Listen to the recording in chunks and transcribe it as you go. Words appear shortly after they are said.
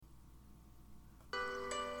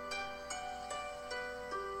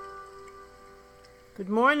Good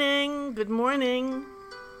morning. Good morning.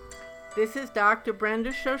 This is Dr.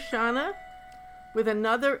 Brenda Shoshana with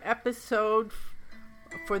another episode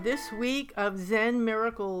for this week of Zen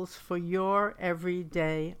Miracles for your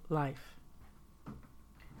everyday life.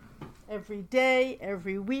 Every day,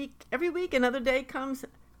 every week another day comes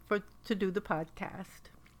to do the podcast.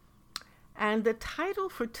 And the title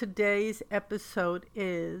for today's episode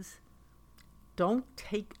is Don't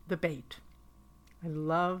Take the Bait. I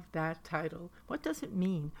love that title. What does it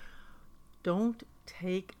mean? Don't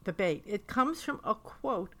take the bait. It comes from a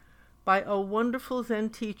quote by a wonderful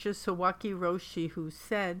Zen teacher, Sawaki Roshi, who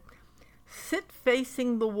said, "Sit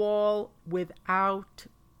facing the wall without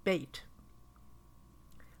bait."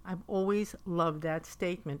 I've always loved that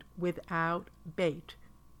statement, without bait.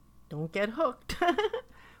 Don't get hooked.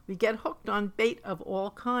 We get hooked on bait of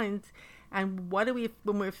all kinds. And what do we,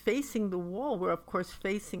 when we're facing the wall, we're of course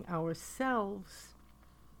facing ourselves.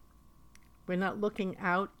 We're not looking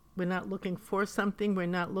out. We're not looking for something. We're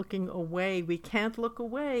not looking away. We can't look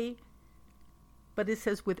away. But it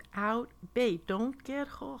says without bait, don't get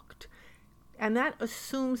hooked. And that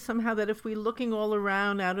assumes somehow that if we're looking all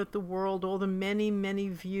around out at the world, all the many, many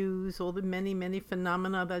views, all the many, many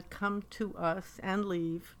phenomena that come to us and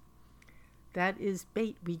leave, that is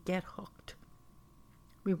bait. We get hooked.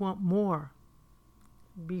 We want more.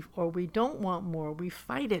 Or we don't want more. We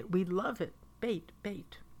fight it. We love it. Bait,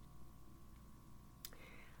 bait.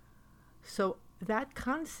 So that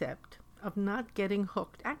concept of not getting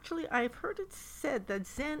hooked, actually I've heard it said that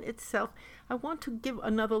Zen itself, I want to give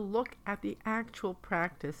another look at the actual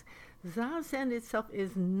practice. Zazen itself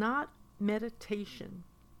is not meditation.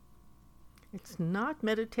 It's not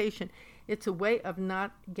meditation. It's a way of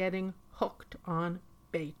not getting hooked on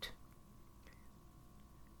bait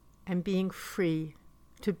and being free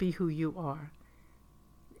to be who you are.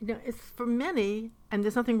 You know, it's for many, and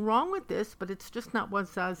there's nothing wrong with this, but it's just not what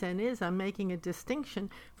Zazen is. I'm making a distinction.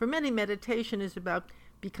 For many, meditation is about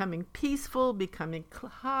becoming peaceful, becoming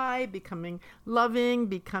high, becoming loving,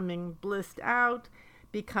 becoming blissed out,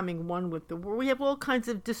 becoming one with the world. We have all kinds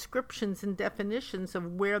of descriptions and definitions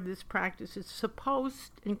of where this practice is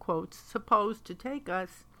supposed, in quotes, supposed to take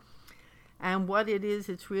us, and what it is,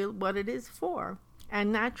 what it is for.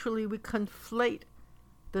 And naturally, we conflate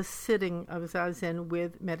the sitting of Zazen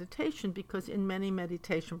with meditation, because in many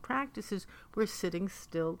meditation practices, we're sitting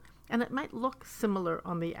still, and it might look similar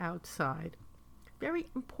on the outside. Very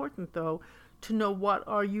important, though, to know what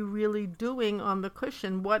are you really doing on the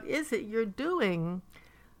cushion. What is it you're doing?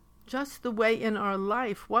 Just the way in our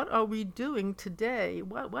life, what are we doing today?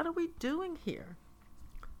 What are we doing here?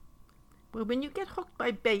 Well, when you get hooked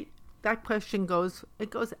by bait, that question goes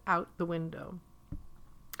out the window.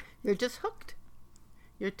 You're just hooked.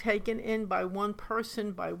 You're taken in by one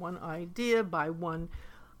person, by one idea, by one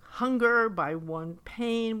hunger, by one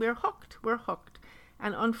pain. We're hooked.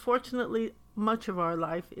 And unfortunately, much of our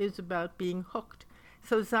life is about being hooked.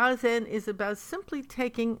 So Zazen is about simply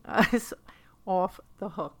taking us off the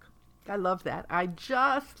hook. I love that. I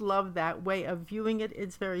just love that way of viewing it.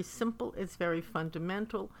 It's very simple. It's very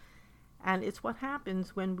fundamental. And it's what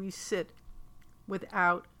happens when we sit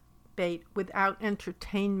without bait, without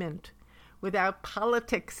entertainment, without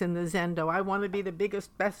politics in the Zendo. I want to be the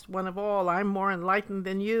biggest, best one of all. I'm more enlightened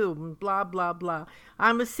than you, blah, blah, blah.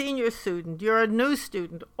 I'm a senior student. You're a new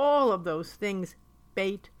student. All of those things.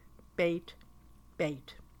 Bait, bait,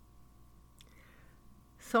 bait.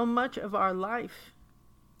 So much of our life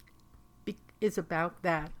is about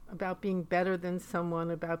that, about being better than someone,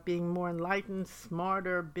 about being more enlightened,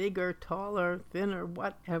 smarter, bigger, taller, thinner,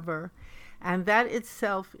 whatever. And that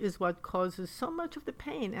itself is what causes so much of the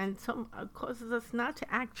pain, and causes us not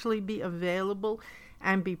to actually be available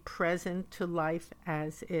and be present to life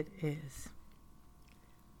as it is.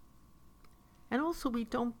 And also, we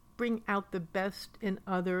don't bring out the best in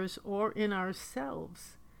others or in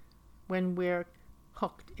ourselves when we're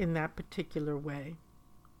hooked in that particular way.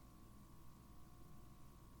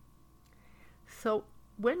 So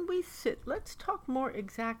when we sit, let's talk more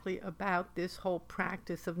exactly about this whole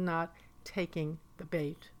practice of not taking the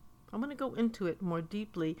bait. I'm going to go into it more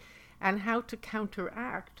deeply and how to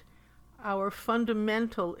counteract our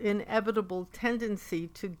fundamental, inevitable tendency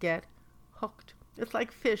to get hooked. It's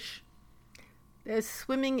like fish. They're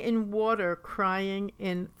swimming in water, crying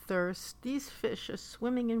in thirst. These fish are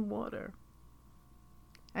swimming in water,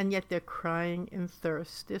 and yet they're crying in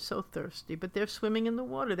thirst. They're so thirsty, but they're swimming in the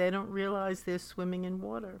water. They don't realize they're swimming in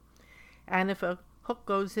water. And if a hook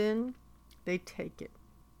goes in, they take it.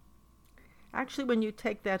 Actually, when you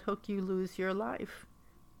take that hook, you lose your life.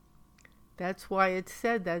 That's why it's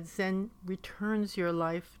said that Zen returns your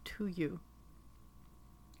life to you.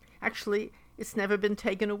 Actually, It's never been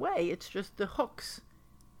taken away. It's just the hooks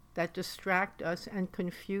that distract us and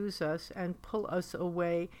confuse us and pull us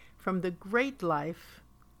away from the great life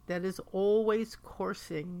that is always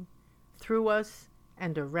coursing through us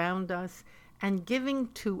and around us and giving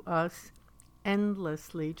to us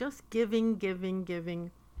endlessly. Just giving, giving,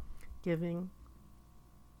 giving, giving.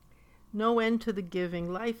 No end to the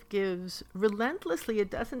giving. Life gives relentlessly.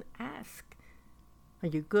 It doesn't ask. Are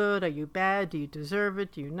you good? Are you bad? Do you deserve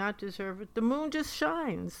it? Do you not deserve it? The moon just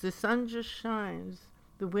shines. The sun just shines.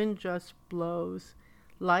 The wind just blows.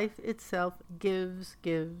 Life itself gives,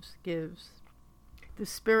 gives, gives. The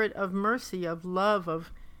spirit of mercy, of love,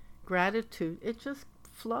 of gratitude, it just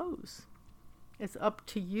flows. It's up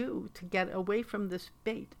to you to get away from this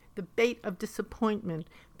bait, the bait of disappointment,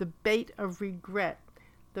 the bait of regret,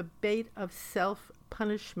 the bait of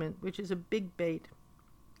self-punishment, which is a big bait,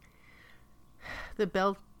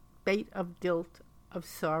 the bait of guilt, of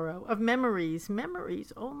sorrow, of memories.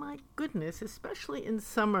 Memories, oh my goodness, especially in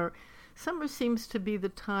summer. Summer seems to be the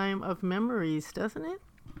time of memories, doesn't it?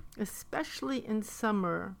 Especially in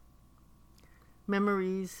summer,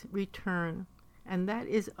 memories return. And that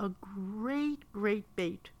is a great, great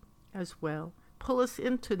bait as well. Pull us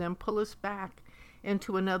into them, pull us back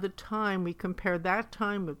into another time. We compare that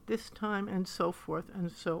time with this time and so forth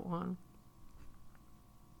and so on.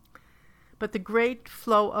 But the great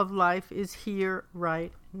flow of life is here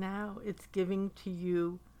right now. It's giving to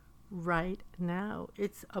you right now.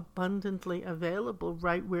 It's abundantly available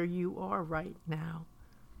right where you are right now.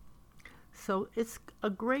 So it's a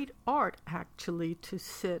great art, actually, to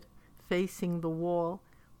sit facing the wall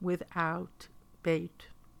without bait.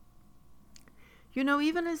 You know,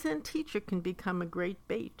 even a Zen teacher can become a great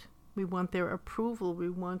bait. We want their approval. We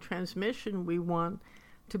want transmission. We want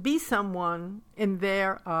to be someone in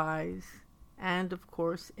their eyes. And, of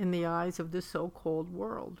course, in the eyes of the so-called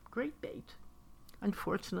world. Great bait.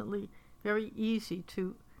 Unfortunately, very easy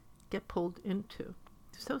to get pulled into.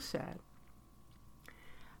 So sad.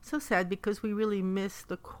 So sad because we really miss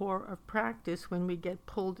the core of practice when we get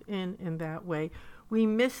pulled in that way. We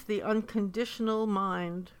miss the unconditional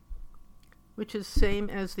mind, which is same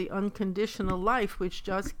as the unconditional life, which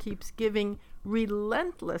just keeps giving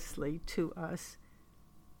relentlessly to us.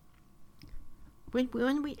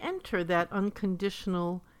 When we enter that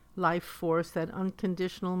unconditional life force, that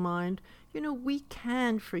unconditional mind, you know, we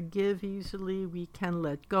can forgive easily, we can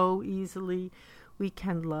let go easily, we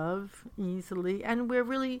can love easily, and we're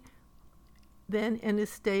really then in a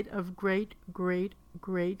state of great, great,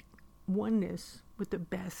 great oneness with the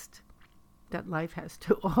best that life has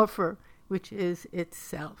to offer, which is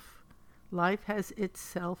itself. Life has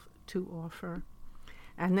itself to offer.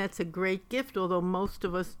 And that's a great gift, although most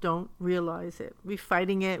of us don't realize it. We're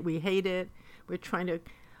fighting it, we hate it, we're trying to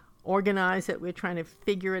organize it, we're trying to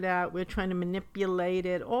figure it out, we're trying to manipulate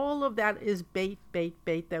it. All of that is bait, bait,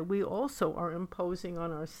 bait that we also are imposing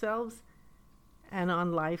on ourselves and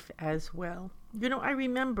on life as well. You know, I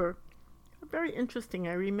remember, very interesting,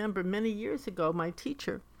 I remember many years ago, my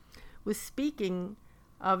teacher was speaking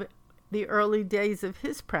of the early days of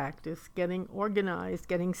his practice, getting organized,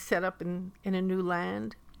 getting set up in a new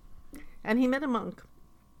land. And he met a monk,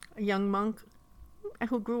 a young monk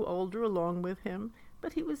who grew older along with him.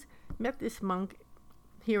 But he met this monk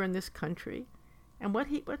here in this country. And what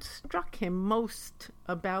struck him most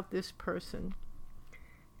about this person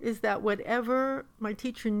is that whatever my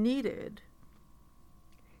teacher needed,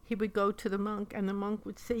 he would go to the monk, and the monk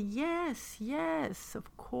would say, yes, yes,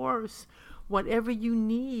 of course, whatever you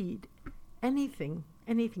need, anything.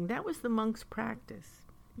 That was the monk's practice.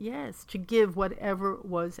 Yes, to give whatever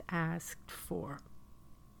was asked for.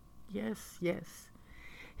 Yes, yes.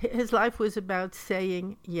 His life was about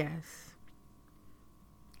saying yes.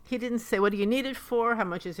 He didn't say, what do you need it for? How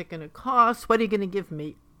much is it going to cost? What are you going to give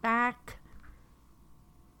me back?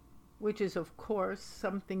 Which is, of course,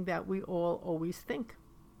 something that we all always think.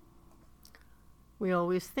 We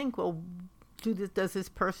always think, well, does this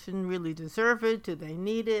person really deserve it? Do they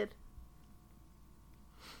need it?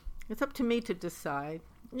 It's up to me to decide.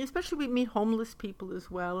 Especially we meet homeless people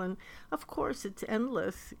as well. And, of course, it's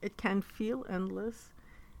endless. It can feel endless.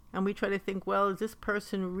 And we try to think, well, is this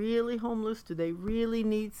person really homeless? Do they really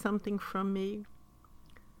need something from me?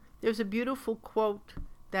 There's a beautiful quote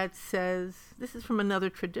that says, this is from another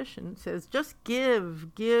tradition, says, just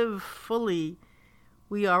give fully.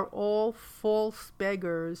 We are all false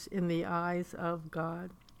beggars in the eyes of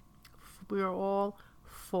God. We are all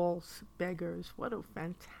false beggars. What a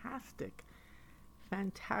fantastic,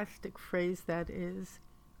 fantastic phrase that is.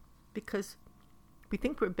 Because We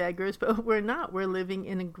think we're beggars, but we're not. We're living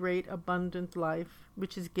in a great, abundant life,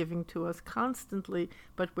 which is giving to us constantly,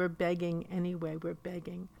 but we're begging anyway. We're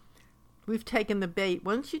begging. We've taken the bait.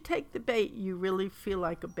 Once you take the bait, you really feel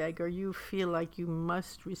like a beggar. You feel like you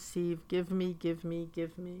must receive. Give me, give me,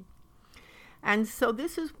 give me. And so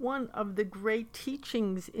this is one of the great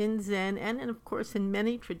teachings in Zen and of course in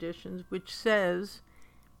many traditions, which says,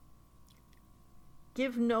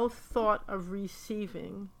 give no thought of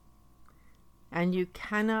receiving, and you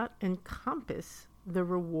cannot encompass the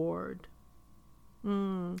reward.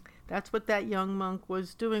 That's what that young monk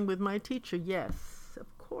was doing with my teacher. Yes,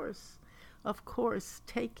 of course,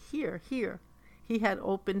 take here. He had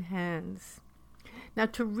open hands. Now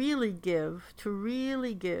to really give,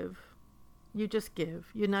 you just give.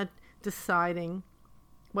 You're not deciding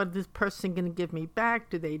what is this person going to give me back.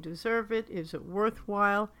 Do they deserve it? Is it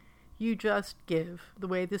worthwhile? You just give. The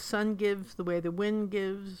way the sun gives, the way the wind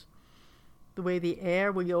gives, the way the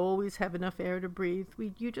air, we always have enough air to breathe.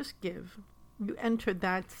 You just give. You enter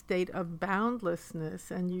that state of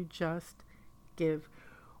boundlessness and you just give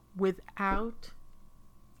without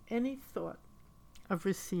any thought of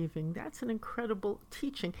receiving. That's an incredible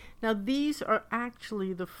teaching. Now, these are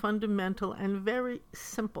actually the fundamental and very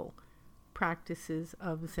simple practices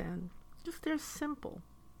of Zen. Just they're simple.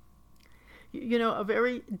 You know, a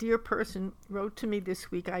very dear person wrote to me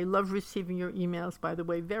this week. I love receiving your emails, by the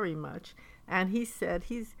way, very much. And he said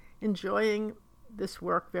he's enjoying this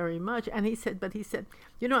work very much. And he said,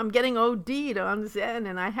 you know, I'm getting OD'd on Zen.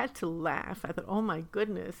 And I had to laugh. I thought, oh my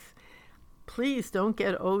goodness. Please don't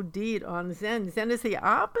get OD'd on Zen. Zen is the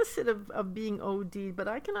opposite of being OD'd, but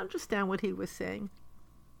I can understand what he was saying.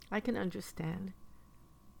 I can understand.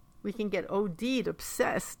 We can get OD'd,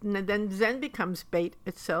 obsessed, and then Zen becomes bait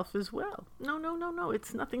itself as well. No.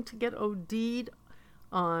 It's nothing to get OD'd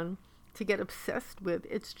on, to get obsessed with.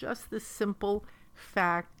 It's just the simple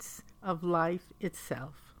facts of life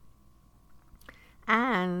itself.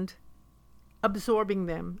 And absorbing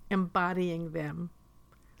them, embodying them,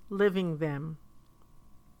 living them.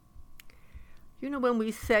 You know, when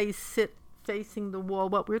we say sit facing the wall,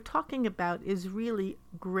 what we're talking about is really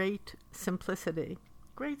great simplicity.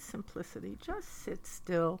 Great simplicity. Just sit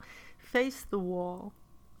still, face the wall,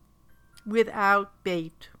 without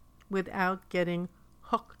bait, without getting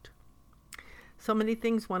hooked. So many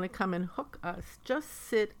things want to come and hook us. Just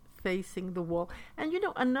sit facing the wall. And you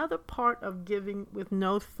know, another part of giving with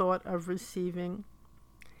no thought of receiving,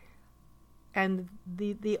 and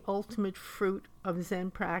the ultimate fruit of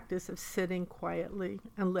Zen practice of sitting quietly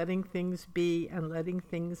and letting things be and letting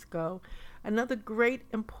things go. Another great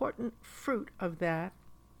important fruit of that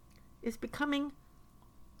is becoming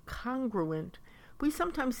congruent. We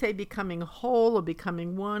sometimes say becoming whole or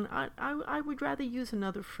becoming one. I would rather use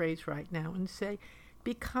another phrase right now and say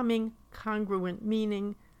becoming congruent,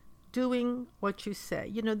 meaning doing what you say.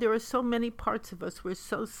 You know, there are so many parts of us, we're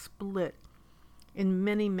so split in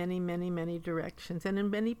many, many, many, many directions and in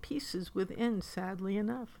many pieces within, sadly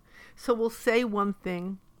enough. So we'll say one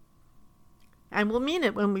thing and we'll mean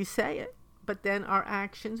it when we say it, but then our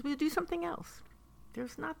actions, we'll do something else.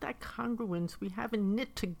 There's not that congruence. We haven't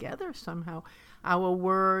knit together somehow our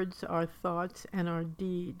words, our thoughts, and our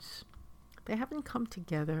deeds. They haven't come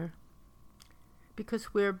together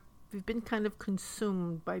because we've been kind of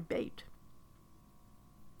consumed by bait.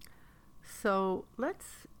 So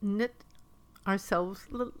let's knit ourselves,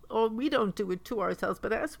 or we don't do it to ourselves,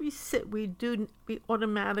 but as we sit, we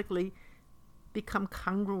automatically become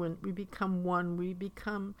congruent. We become one. We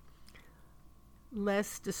become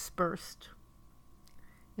less dispersed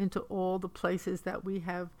into all the places that we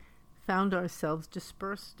have found ourselves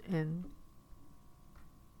dispersed in.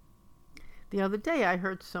 The other day I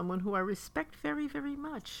heard someone who I respect very, very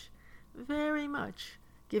much,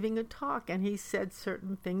 giving a talk, and he said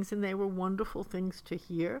certain things, and they were wonderful things to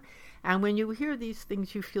hear. And when you hear these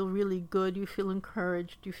things, you feel really good, you feel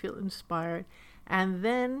encouraged, you feel inspired. And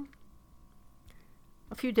then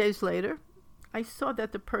a few days later, I saw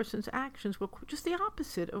that the person's actions were just the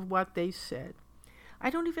opposite of what they said. I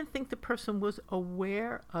don't even think the person was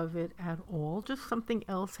aware of it at all. Just something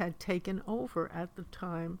else had taken over at the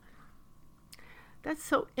time. That's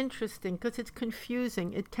so interesting because it's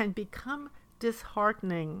confusing. It can become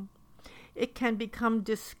disheartening. It can become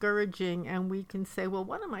discouraging, and we can say, well,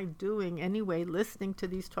 what am I doing anyway, listening to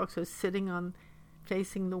these talks or sitting on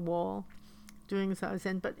facing the wall doing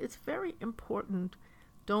Zazen? But it's very important.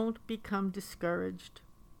 Don't become discouraged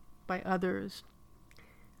by others.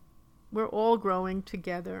 We're all growing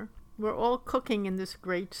together. We're all cooking in this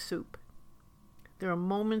great soup. There are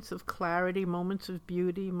moments of clarity, moments of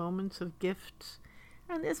beauty, moments of gifts,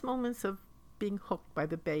 and there's moments of being hooked by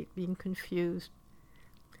the bait, being confused.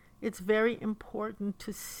 it's very important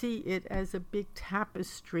to see it as a big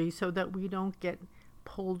tapestry so that we don't get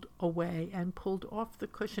pulled away and pulled off the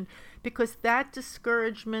cushion, because that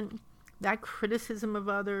discouragement, that criticism of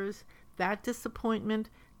others, that disappointment,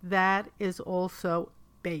 that is also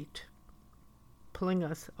bait, pulling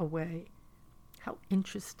us away. How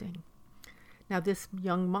interesting. Now, this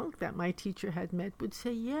young monk that my teacher had met would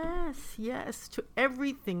say, yes, yes, to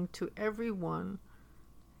everything, to everyone.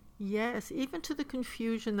 Yes, even to the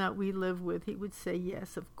confusion that we live with, he would say,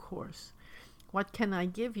 yes, of course. What can I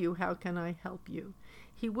give you? How can I help you?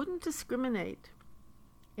 He wouldn't discriminate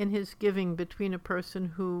in his giving between a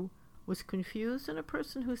person who was confused and a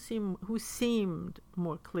person who seemed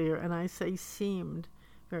more clear, and I say seemed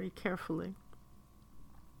very carefully.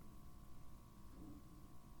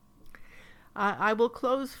 I will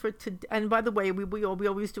close for today. And by the way, we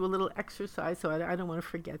always do a little exercise, so I don't want to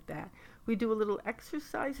forget that. We do a little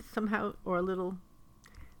exercise somehow, or a little,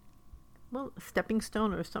 stepping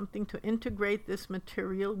stone or something to integrate this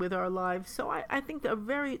material with our lives. So I think there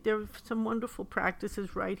are some wonderful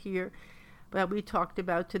practices right here that we talked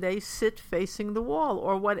about today. Sit facing the wall,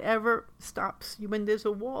 or whatever stops you. When there's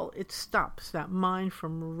a wall, it stops that mind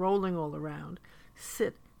from rolling all around.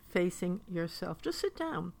 Sit facing yourself. Just sit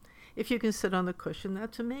down. If you can sit on the cushion,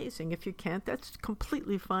 that's amazing. If you can't, that's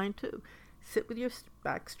completely fine too. Sit with your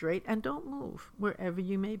back straight and don't move wherever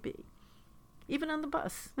you may be. Even on the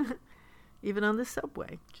bus, even on the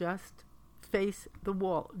subway, just face the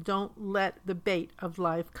wall. Don't let the bait of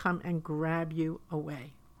life come and grab you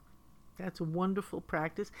away. That's a wonderful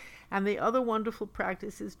practice. And the other wonderful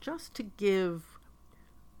practice is just to give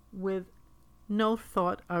with no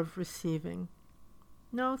thought of receiving.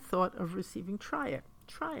 No thought of receiving. Try it.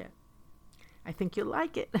 Try it. I think you'll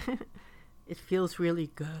like it. It feels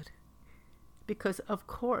really good. Because of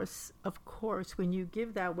course, when you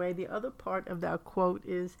give that way, the other part of that quote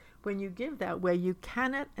is, when you give that way, you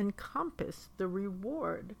cannot encompass the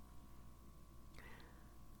reward.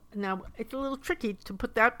 Now, it's a little tricky to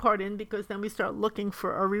put that part in, because then we start looking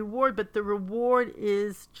for a reward, but the reward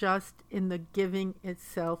is just in the giving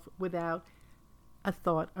itself without a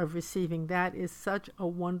thought of receiving. That is such a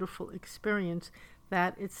wonderful experience.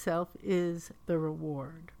 That itself is the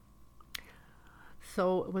reward.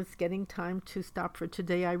 So it was getting time to stop for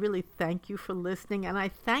today. I really thank you for listening, and I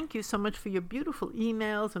thank you so much for your beautiful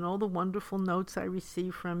emails and all the wonderful notes I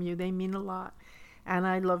receive from you. They mean a lot, and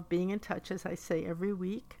I love being in touch, as I say every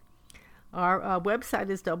week. Our website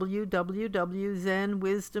is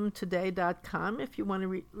www.zenwisdomtoday.com if you want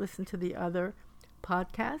to listen to the other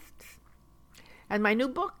podcasts. And my new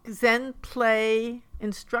book, Zen Play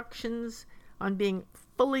Instructions on Being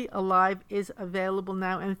Fully Alive, is available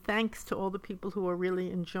now. And thanks to all the people who are really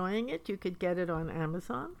enjoying it. You could get it on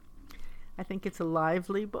Amazon. I think it's a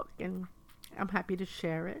lively book, and I'm happy to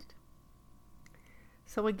share it.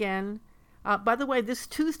 So again, by the way, this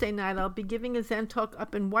Tuesday night, I'll be giving a Zen talk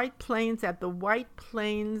up in White Plains at the White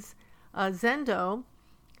Plains Zendo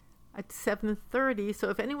at 7:30. So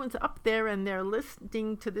if anyone's up there and they're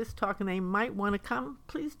listening to this talk and they might want to come,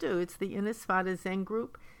 please do. It's the Innisfada Zen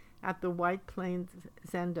group at the White Plains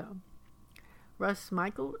Zendo. Russ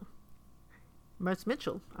Mitchell,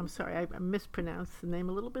 I'm sorry, I mispronounced the name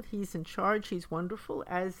a little bit. He's in charge. He's wonderful,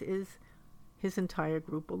 as is his entire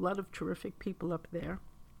group. A lot of terrific people up there.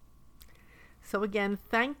 So again,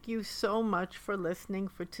 thank you so much for listening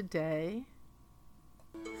for today.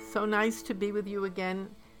 So nice to be with you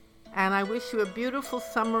again. And I wish you a beautiful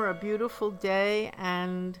summer, a beautiful day,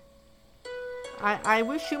 and I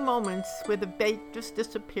wish you moments where the bait just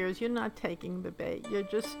disappears. You're not taking the bait. You're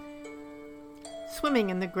just swimming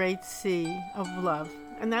in the great sea of love.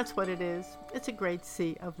 And that's what it is. It's a great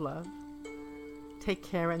sea of love. Take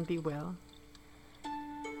care and be well.